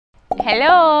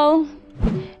Hello,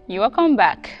 you're welcome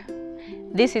back.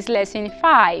 This is lesson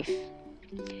 5.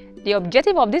 The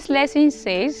objective of this lesson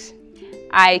says,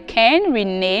 I can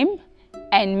rename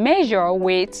and measure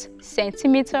with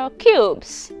centimeter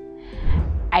cubes.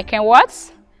 I can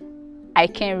what? I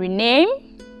can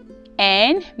rename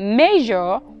and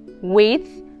measure with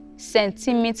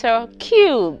centimeter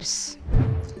cubes.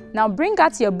 Now bring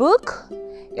out your book,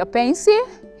 your pencil,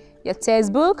 your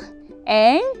textbook,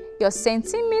 and your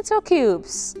centimeter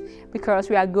cubes, because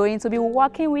we are going to be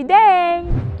working with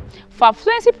them. For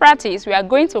fluency practice, we are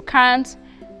going to count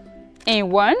in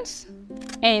ones,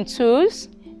 in twos,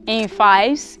 in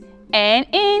fives, and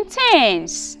in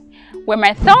tens. When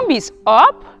my thumb is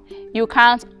up, you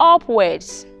count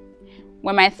upwards.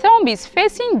 When my thumb is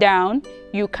facing down,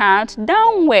 you count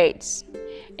downwards.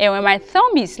 And when my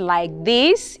thumb is like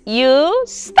this, you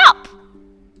stop.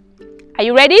 Are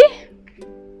you ready?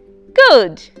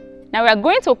 Good. Now we are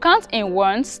going to count in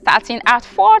ones starting at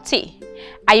 40.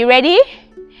 Are you ready?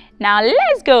 Now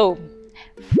let's go.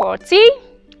 40,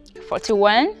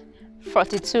 41,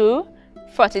 42,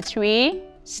 43,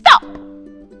 stop.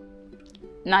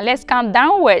 Now let's count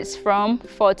downwards from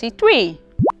 43.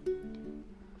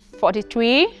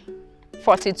 43,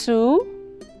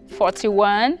 42,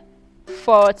 41,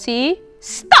 40,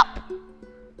 stop.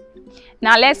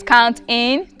 Now let's count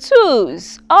in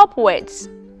twos, upwards.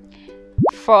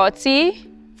 40,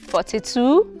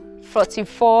 42,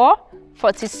 44,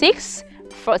 46,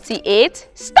 48,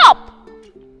 stop.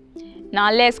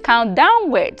 Now let's count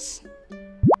downwards.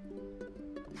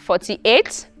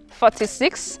 48,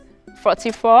 46,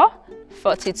 44,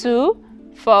 42,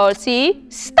 40,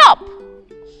 stop.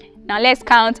 Now let's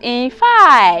count in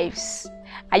fives.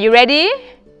 Are you ready?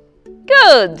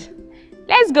 Good.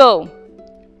 Let's go.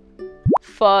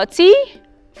 40,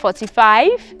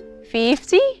 45,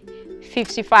 50,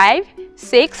 55,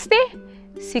 60,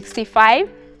 65,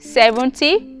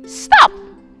 70, stop.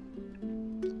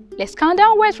 Let's count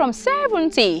downwards from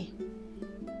 70.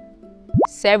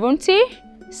 70,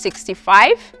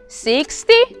 65,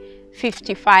 60,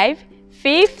 55,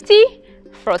 50,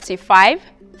 45,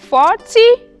 40,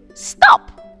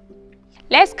 stop.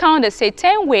 Let's count the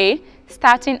certain way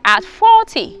starting at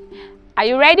 40. Are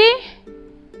you ready?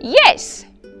 Yes.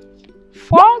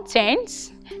 4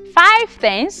 tens, 5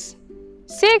 tens,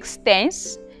 6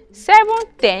 tens, 7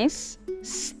 tens,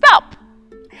 stop.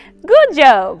 Good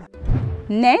job.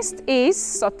 Next is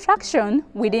subtraction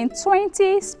within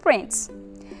 20 sprints.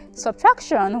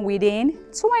 Subtraction within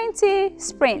 20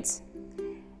 sprints.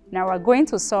 Now we're going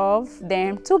to solve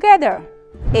them together.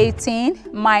 18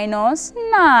 minus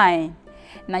 9.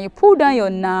 Now you pull down your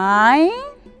 9,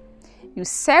 you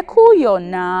circle your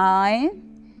 9,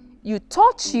 you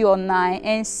touch your 9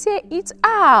 and say it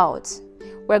out.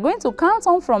 We're going to count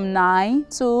on from 9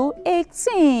 to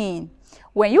 18.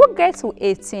 When you get to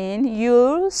 18,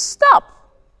 you stop.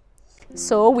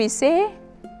 So we say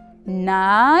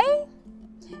 9,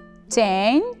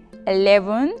 10,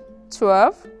 11,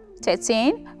 12,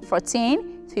 13,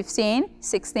 14, 15,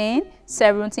 16,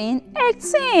 17,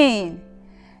 18.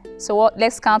 So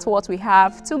let's count what we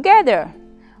have together.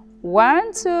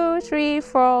 1, 2, 3,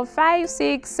 4, 5,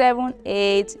 6, 7,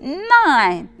 8,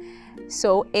 9.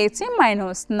 So 18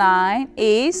 minus 9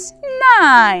 is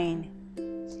 9.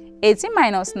 18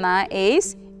 minus 9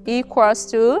 is equals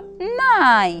to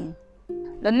 9.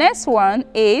 The next one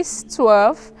is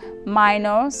 12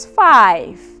 minus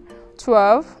 5.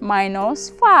 12 minus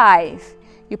 5.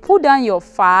 You put down your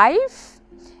 5,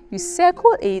 you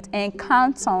circle it and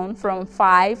count on from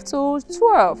 5 to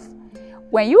 12.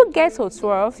 When you get to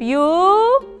 12,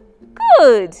 you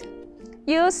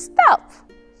stop.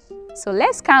 So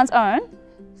let's count on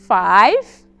 5,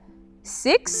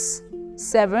 6,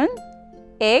 7,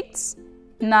 8,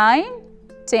 9,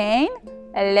 10,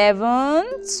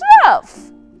 11,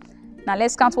 12. Now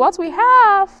let's count what we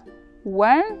have.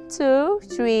 1, 2,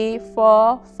 3,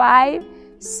 4, 5,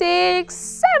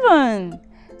 6, 7.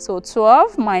 So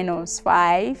 12 minus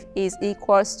 5 is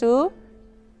equals to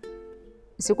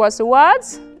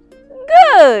what?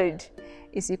 Good.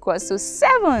 It's equals to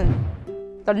 7.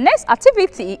 The next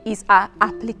activity is our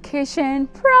application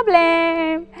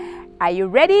problem. Are you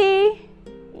ready?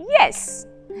 Yes.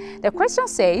 The question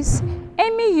says,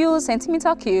 Amy used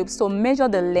centimeter cubes to measure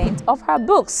the length of her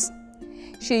books.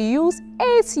 She used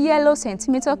 8 yellow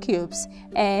centimeter cubes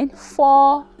and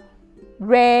 4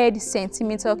 red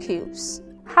centimeter cubes.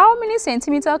 How many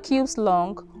centimeter cubes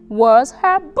long was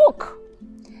her book?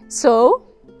 So,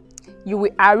 you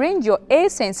will arrange your 8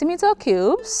 centimeter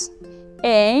cubes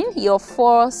and your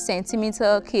 4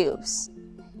 centimeter cubes.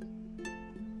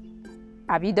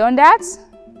 Have you done that?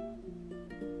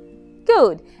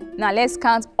 Good. Now let's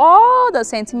count all the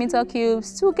centimeter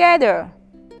cubes together.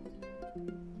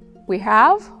 We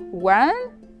have 1,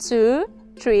 2,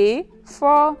 3,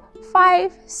 4,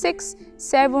 5, 6,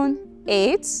 7,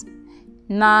 8,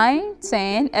 9,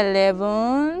 10,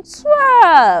 11,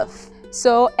 12.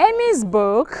 So Emmy's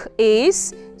book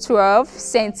is 12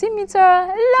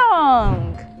 centimeters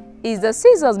long. Is the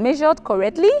scissors measured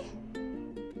correctly?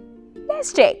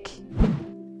 Let's check.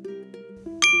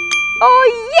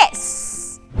 Oh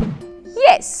yes!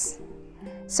 Yes!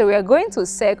 So we are going to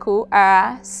circle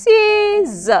our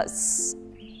scissors.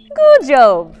 Good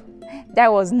job!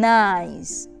 That was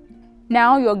nice.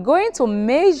 Now you're going to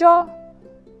measure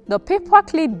the paper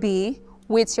clip B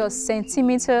with your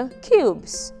centimeter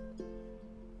cubes.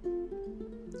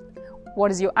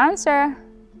 What is your answer?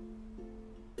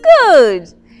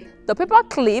 Good! The paper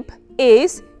clip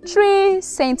is 3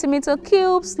 centimeter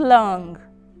cubes long.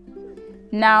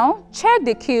 Now check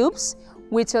the cubes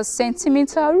with your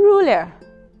centimeter ruler.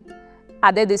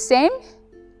 Are they the same?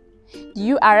 Do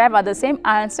you arrive at the same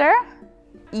answer?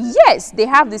 Yes, they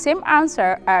have the same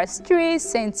answer as 3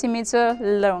 centimeter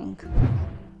long.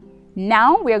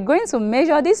 Now we are going to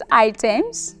measure these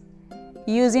items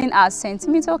using our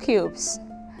centimeter cubes.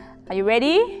 Are you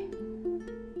ready?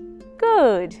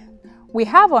 Good. We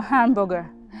have a hamburger.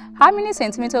 How many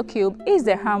centimeter cube is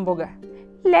the hamburger?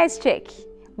 Let's check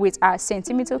with our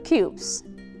centimeter cubes.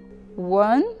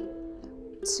 1,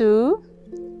 2,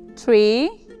 3,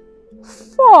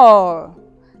 4.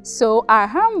 So our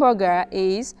hamburger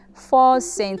is 4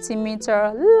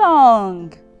 centimeters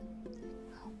long.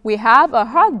 We have a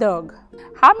hot dog.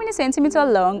 How many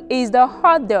centimeters long is the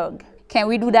hot dog? Can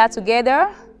we do that together?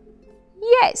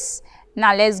 Yes.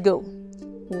 Now let's go.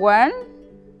 1,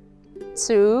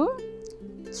 2,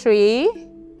 3,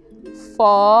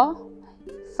 4,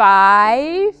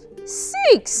 5,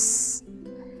 6.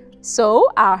 So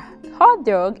our hot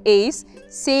dog is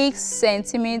 6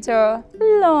 centimeters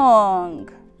long.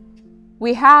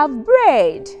 We have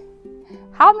bread.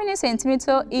 How many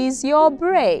centimeters is your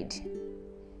bread?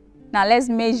 Now let's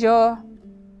measure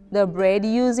the bread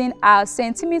using our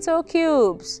centimeter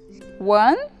cubes.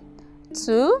 1,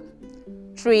 2,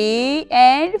 3,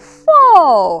 and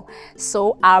 4.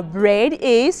 So our bread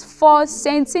is 4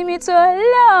 centimeters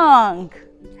long.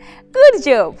 Good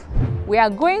job. We are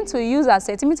going to use our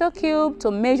centimeter cube to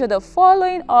measure the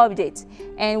following objects,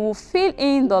 and we'll fill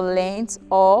in the length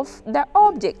of the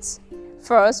objects.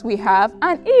 First, we have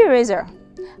an eraser.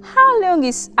 How long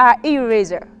is our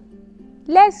eraser?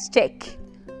 Let's check.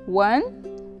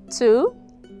 1, 2,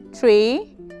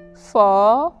 3,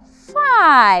 4,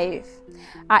 5.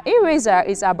 Our eraser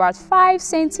is about 5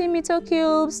 centimeter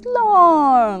cubes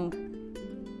long.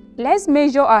 Let's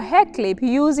measure our hair clip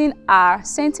using our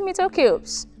centimeter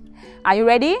cubes. Are you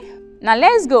ready? Now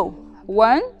let's go.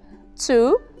 1,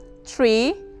 2,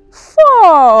 3,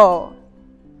 4.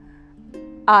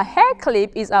 Our hair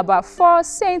clip is about 4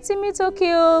 centimeter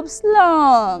cubes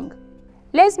long.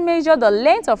 Let's measure the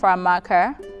length of our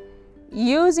marker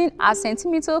using our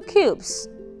centimeter cubes.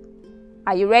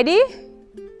 Are you ready?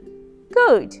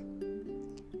 Good.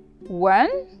 1,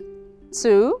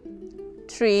 2,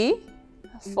 3,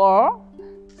 4,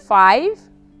 5,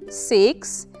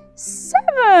 6,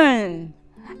 7.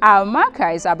 Our marker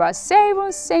is about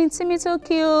 7 centimeter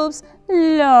cubes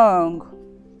long.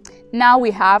 Now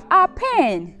we have our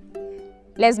pen.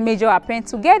 Let's measure our pen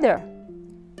together.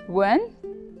 1,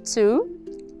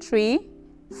 2, 3,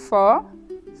 4,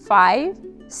 5,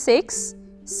 6,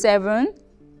 7,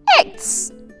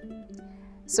 8.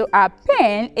 So our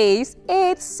pen is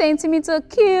 8 centimeter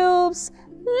cubes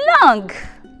long.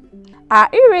 Our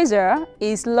eraser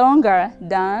is longer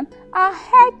than our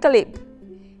hair clip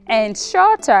and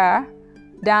shorter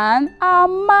than our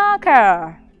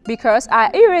marker. Because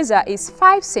our eraser is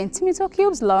 5 centimeter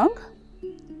cubes long,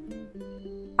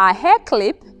 our hair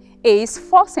clip is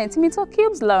 4 centimeter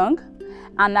cubes long,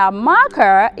 and our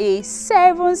marker is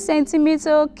 7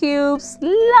 centimeter cubes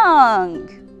long.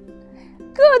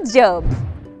 Good job!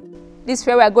 This is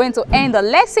where we are going to end the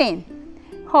lesson.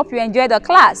 Hope you enjoyed the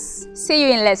class. See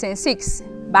you in lesson 6.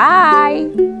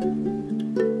 Bye!